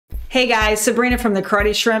Hey guys, Sabrina from the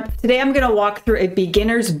Karate Shrimp. Today I'm going to walk through a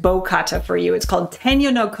beginner's bow kata for you. It's called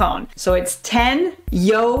Tenyo no Kon. So it's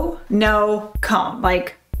Ten-yo no Kon,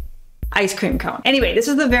 like ice cream cone. Anyway, this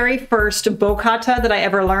is the very first bow kata that I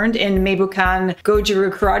ever learned in Meibukan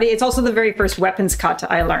Goju-ryu Karate. It's also the very first weapons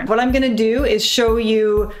kata I learned. What I'm gonna do is show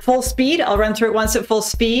you full speed. I'll run through it once at full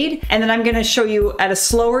speed, and then I'm gonna show you at a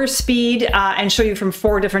slower speed and show you from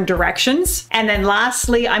 4 different directions. And then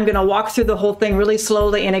lastly, I'm gonna walk through the whole thing really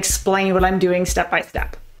slowly and explain what I'm doing step by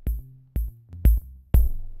step.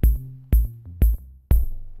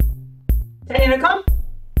 Tenyo no Kon.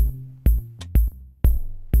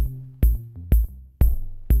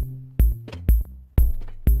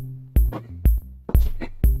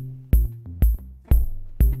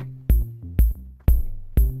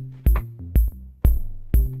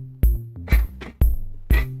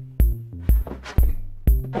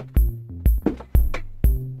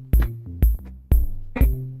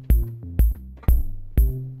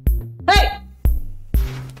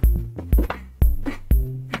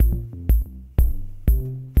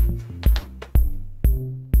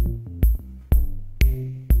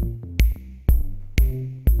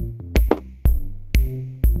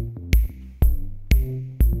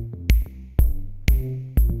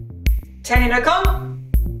 Tenyo no Kon.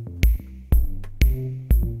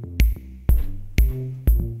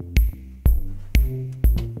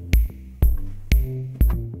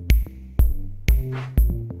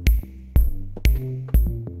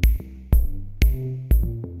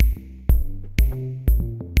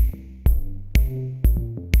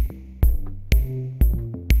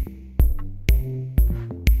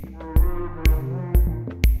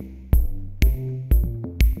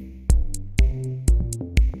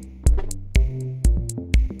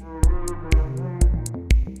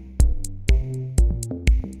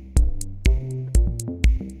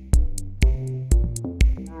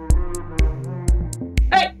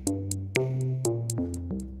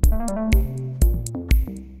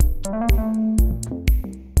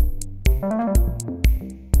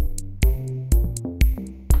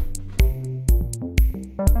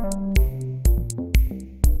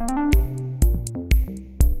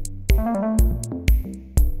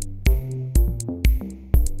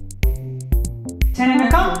 Tenyo no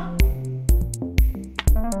Kon.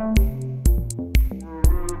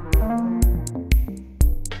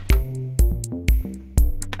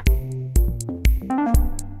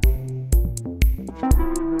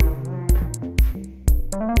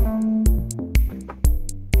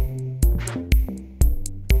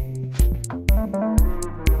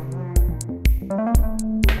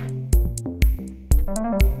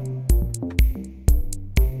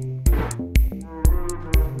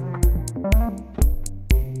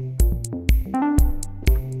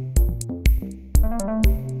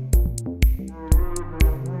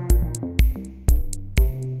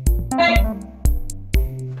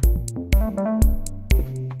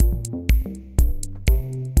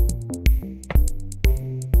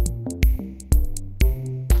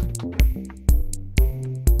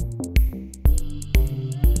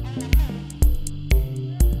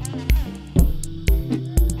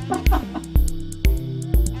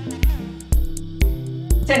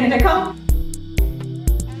 Tenyo no Kon.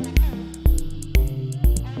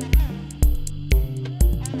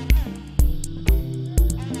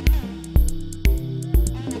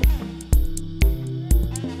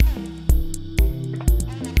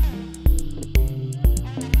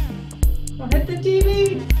 Don't hit the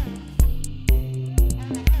TV.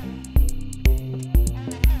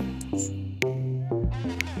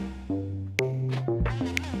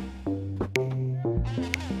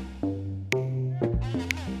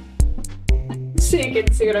 So you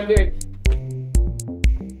can see what I'm doing.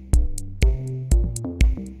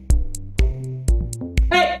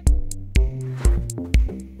 Hey!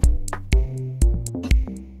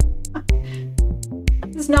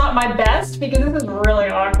 This is not my best because this is really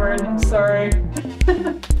awkward. I'm sorry.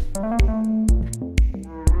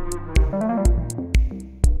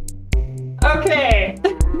 Okay.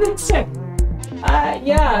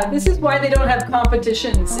 Yeah, this is why they don't have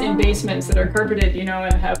competitions in basements that are carpeted, you know,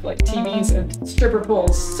 and have like TVs and stripper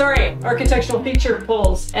poles. Sorry, architectural feature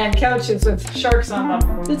poles and couches with sharks on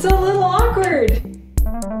them. It's a little awkward.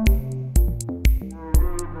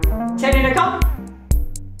 Tenyo no Kon.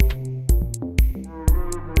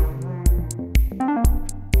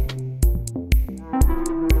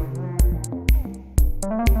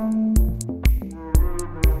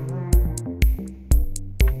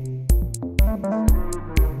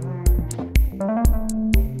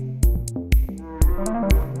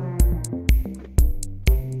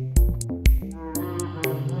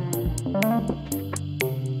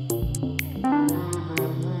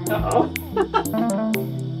 Uh-oh.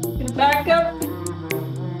 Back up.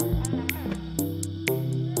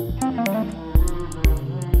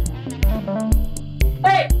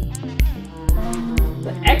 Hey!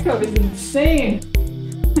 The echo is insane.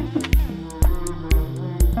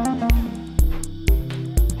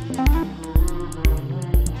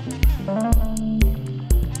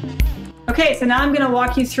 Okay, so now I'm going to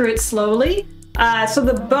walk you through it slowly. So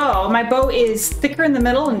the bow, my bow is thicker in the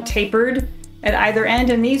middle and tapered at either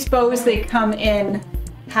end, and these bows, they come in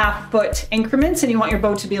half-foot increments, and you want your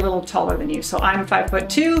bow to be a little taller than you. So I'm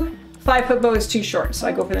 5'2", 5-foot bow is too short, so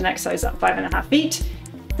I go for the next size up, 5.5 feet.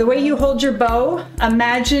 The way you hold your bow,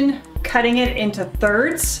 imagine cutting it into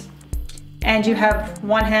thirds, and you have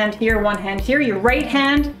one hand here, one hand here. Your right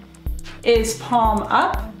hand is palm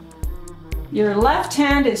up. Your left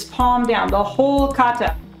hand is palm down, the whole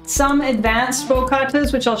kata. Some advanced bow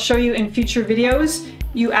katas, which I'll show you in future videos,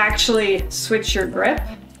 you actually switch your grip.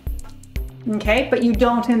 Okay, but you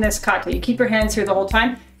don't in this kata. You keep your hands here the whole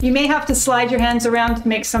time. You may have to slide your hands around to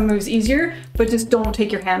make some moves easier, but just don't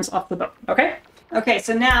take your hands off the bow, okay? Okay,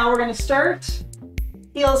 so now we're gonna start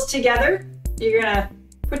heels together. You're gonna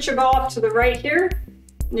put your bow off to the right here,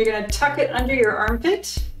 and you're gonna tuck it under your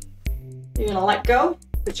armpit. You're gonna let go,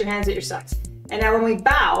 put your hands at your sides. And now when we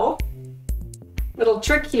bow, little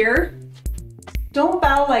trick here, don't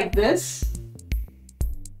bow like this.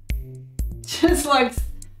 Just like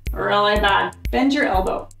really bad. Bend your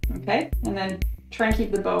elbow, okay? And then try and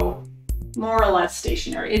keep the bow more or less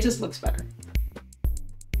stationary. It just looks better.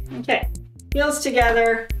 Okay, heels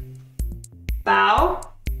together, bow,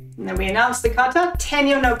 and then we announce the kata,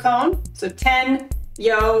 Tenyo no kon. So ten,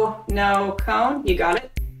 yo, no, kon, you got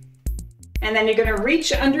it. And then you're gonna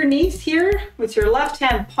reach underneath here with your left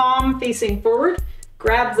hand palm facing forward,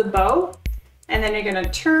 grab the bow, and then you're gonna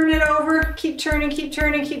turn it over, keep turning, keep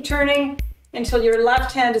turning, keep turning, until your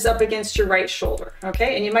left hand is up against your right shoulder,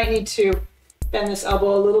 okay? And you might need to bend this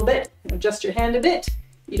elbow a little bit, adjust your hand a bit.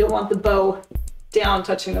 You don't want the bow down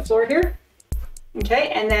touching the floor here. Okay,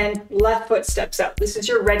 and then left foot steps out. This is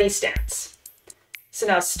your ready stance. So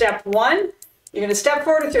now step one, you're gonna step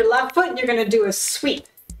forward with your left foot and you're gonna do a sweep.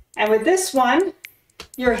 And with this one,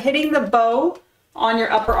 you're hitting the bow on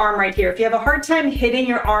your upper arm right here. If you have a hard time hitting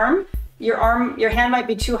your hand might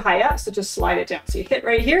be too high up, so just slide it down. So you hit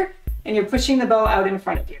right here and you're pushing the bow out in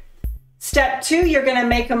front of you. Step two, you're gonna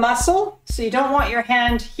make a muscle. So you don't want your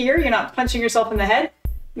hand here, you're not punching yourself in the head.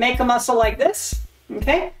 Make a muscle like this,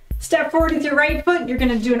 okay? Step forward with your right foot, you're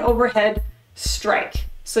gonna do an overhead strike.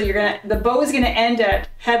 So the bow is gonna end at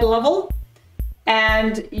head level,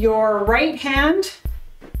 and your right hand,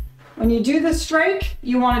 when you do the strike,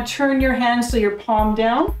 you wanna turn your hand so you're palm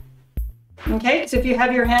down, okay? So if you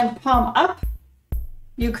have your hand palm up,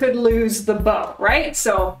 you could lose the bow, right?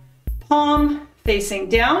 So palm facing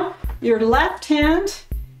down, your left hand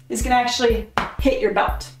is gonna actually hit your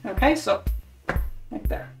belt, okay? So like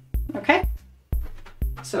there, okay?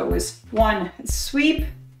 So it was one, sweep,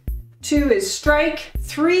 two is strike,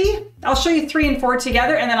 three, I'll show you 3 and 4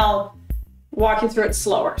 together and then I'll walk you through it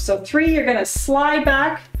slower. So 3, you're gonna slide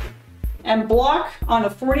back and block on a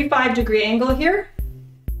 45-degree angle here.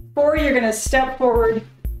 4, you're gonna step forward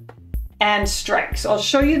and strike. So I'll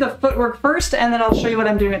show you the footwork first and then I'll show you what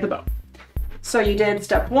I'm doing with the bow. So you did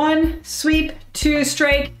step 1, sweep, 2,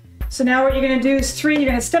 strike. So now what you're gonna do is 3, you're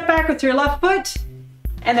gonna step back with your left foot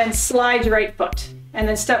and then slide your right foot. And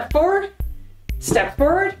then step forward,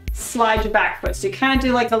 slide your back foot. So you kind of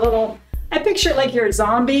do like a little, I picture it like you're a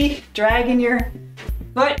zombie dragging your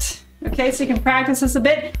foot. Okay, so you can practice this a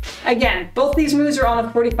bit. Again, both these moves are on a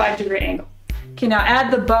 45-degree angle. Okay, now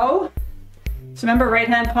add the bow. So remember, right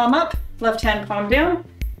hand palm up, left hand palm down.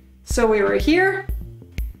 So we were here.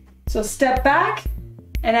 So step back.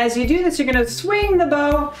 And as you do this, you're gonna swing the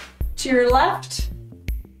bow to your left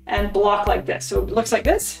and block like this. So it looks like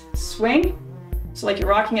this, swing. So like you're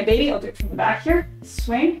rocking a baby, I'll do it from the back here.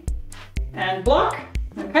 Swing and block,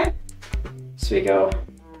 okay? So we go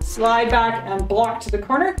slide back and block to the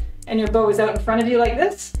corner and your bow is out in front of you like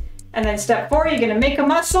this. And then step forward, you're gonna make a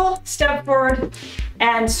muscle, step forward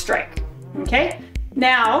and strike, okay?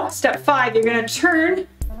 Now, step 5, you're gonna turn.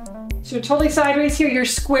 So you're totally sideways here, you're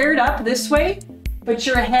squared up this way, but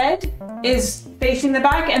your head is facing the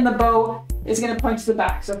back and the bow is gonna point to the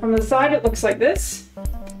back. So from the side, it looks like this.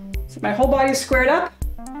 So my whole body is squared up.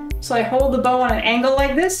 So I hold the bow on an angle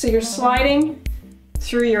like this. So you're sliding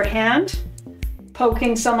through your hand,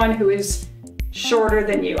 poking someone who is shorter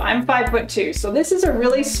than you. I'm 5'2", so this is a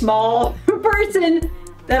really small person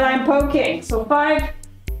that I'm poking. So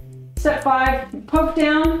step 5, poke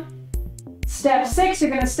down. Step 6, you're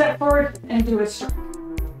gonna step forward and do a strike.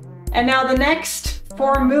 And now the next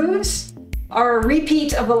 4 moves are a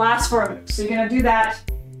repeat of the last 4 moves. So you're gonna do that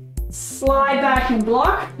slide back and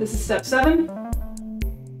block. This is step 7.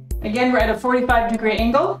 Again, we're at a 45-degree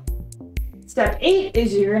angle. Step 8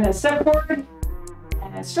 is you're gonna step forward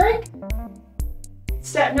and strike.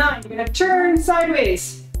 Step 9, you're gonna turn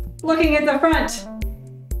sideways, looking at the front,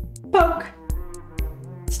 poke.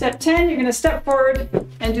 Step 10, you're gonna step forward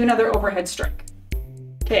and do another overhead strike.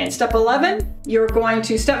 Okay, and step 11, you're going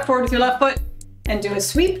to step forward with your left foot and do a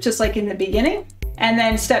sweep, just like in the beginning. And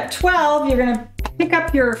then step 12, you're gonna pick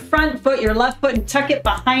up your front foot, your left foot, and tuck it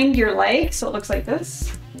behind your leg, so it looks like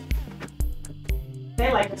this.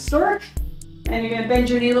 Okay, like a stork. And you're gonna bend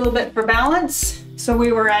your knee a little bit for balance. So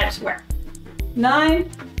we were at where? 9,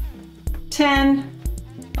 10,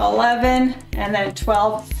 11, and then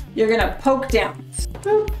 12. You're gonna poke down.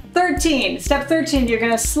 13, step 13, you're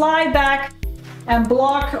gonna slide back and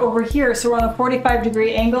block over here. So we're on a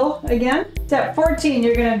 45-degree angle again. Step 14,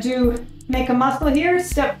 you're gonna make a muscle here,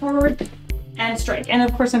 step forward and strike. And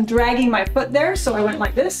of course I'm dragging my foot there. So I went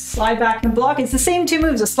like this, slide back and block. It's the same 2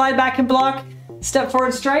 moves, a slide back and block, step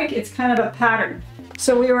forward, strike. It's kind of a pattern.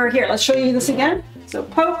 So we were here, let's show you this again. So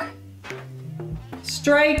poke,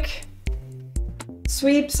 strike,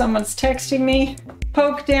 sweep, someone's texting me,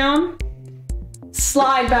 poke down,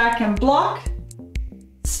 slide back and block,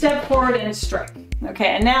 step forward and strike. Okay,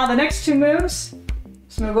 and now the next 2 moves,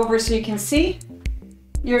 let's move over so you can see.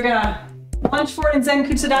 You're gonna lunge forward in Zen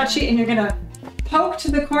Kutsadachi and you're gonna poke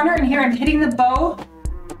to the corner, and here I'm hitting the bow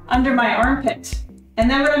under my armpit. And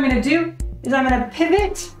then what I'm gonna do is I'm gonna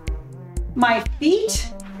pivot my feet.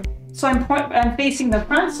 So I'm facing the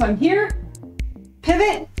front, so I'm here,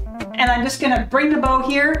 pivot, and I'm just gonna bring the bow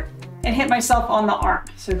here and hit myself on the arm.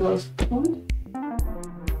 So it goes 1,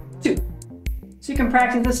 2. So you can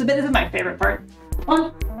practice this a bit. This is my favorite part.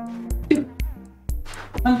 1, 2,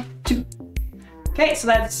 1, 2. Okay, so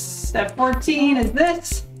that's step 14 is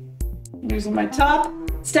this. Using my top.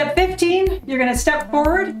 Step 15, you're gonna step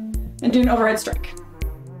forward and do an overhead strike.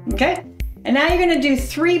 Okay? And now you're gonna do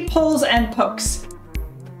 3 pulls and pokes.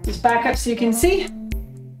 Just back up so you can see.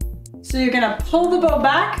 So you're gonna pull the bow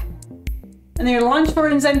back, and then you're gonna lunge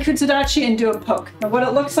forward in Zen Kutsadachi and do a poke. Now what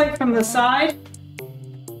it looks like from the side,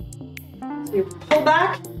 so you pull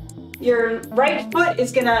back, your right foot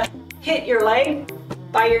is gonna hit your leg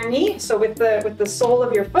by your knee, so with the sole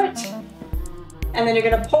of your foot. And then you're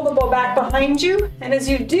gonna pull the bow back behind you, and as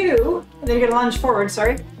you do, and then you're gonna lunge forward,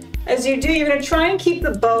 sorry. As you do, you're gonna try and keep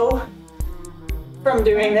the bow from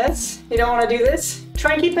doing this. You don't wanna do this.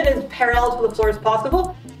 Try and keep it as parallel to the floor as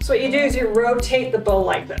possible. So what you do is you rotate the bow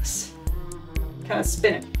like this. Kind of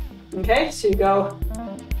spin it. Okay, so you go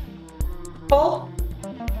pull,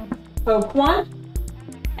 poke 1,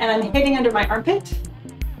 and I'm hitting under my armpit.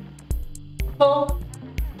 Pull,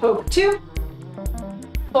 poke 2,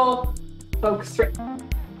 pull, poke 3.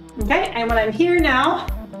 Okay, and when I'm here now,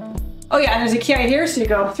 oh yeah, and there's a key right here, so you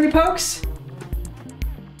go 3 pokes.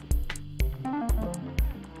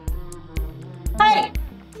 Hi!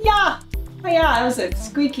 Yeah! Hiya! That was a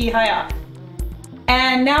squeaky hiya.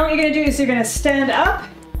 And now what you're gonna do is you're gonna stand up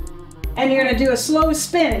and you're gonna do a slow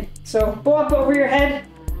spin. So go up over your head.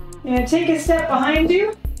 You're gonna take a step behind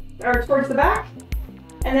you or towards the back.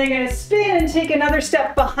 And then you're gonna spin and take another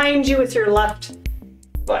step behind you with your left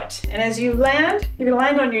foot. And as you land, you're gonna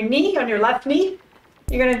land on your knee, on your left knee.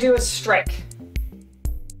 You're gonna do a strike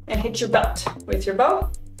and hit your belt with your bow.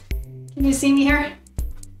 Can you see me here?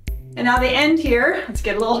 And now the end here, let's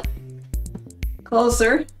get a little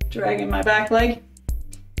closer, dragging my back leg.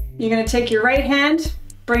 You're gonna take your right hand,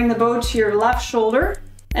 bring the bow to your left shoulder,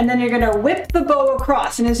 and then you're gonna whip the bow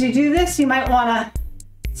across. And as you do this, you might wanna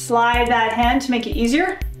slide that hand to make it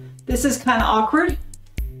easier. This is kind of awkward,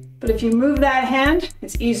 but if you move that hand,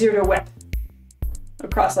 it's easier to whip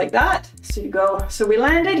across like that. So you go, so we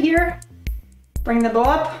landed here, bring the bow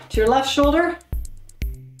up to your left shoulder,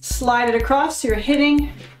 slide it across, so you're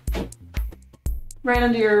hitting right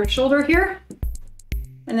under your shoulder here.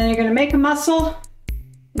 And then you're gonna make a muscle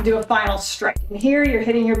and do a final strike. And here you're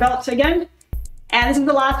hitting your belt again. And this is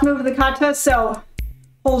the last move of the kata, so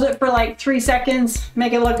hold it for like 3 seconds,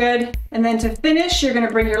 make it look good. And then to finish, you're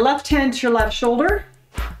gonna bring your left hand to your left shoulder,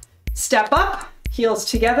 step up, heels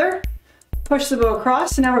together, push the bow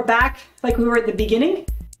across. So now we're back like we were at the beginning.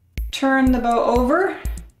 Turn the bow over,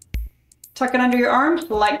 tuck it under your arm,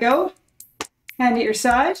 let go, hand at your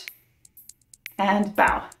side, and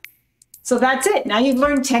bow. So that's it. Now you've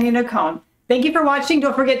learned Tenyo no Kon. Thank you for watching.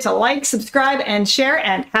 Don't forget to like, subscribe, and share,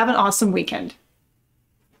 and have an awesome weekend.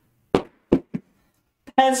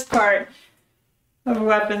 Best part of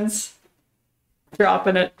weapons,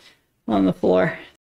 dropping it on the floor.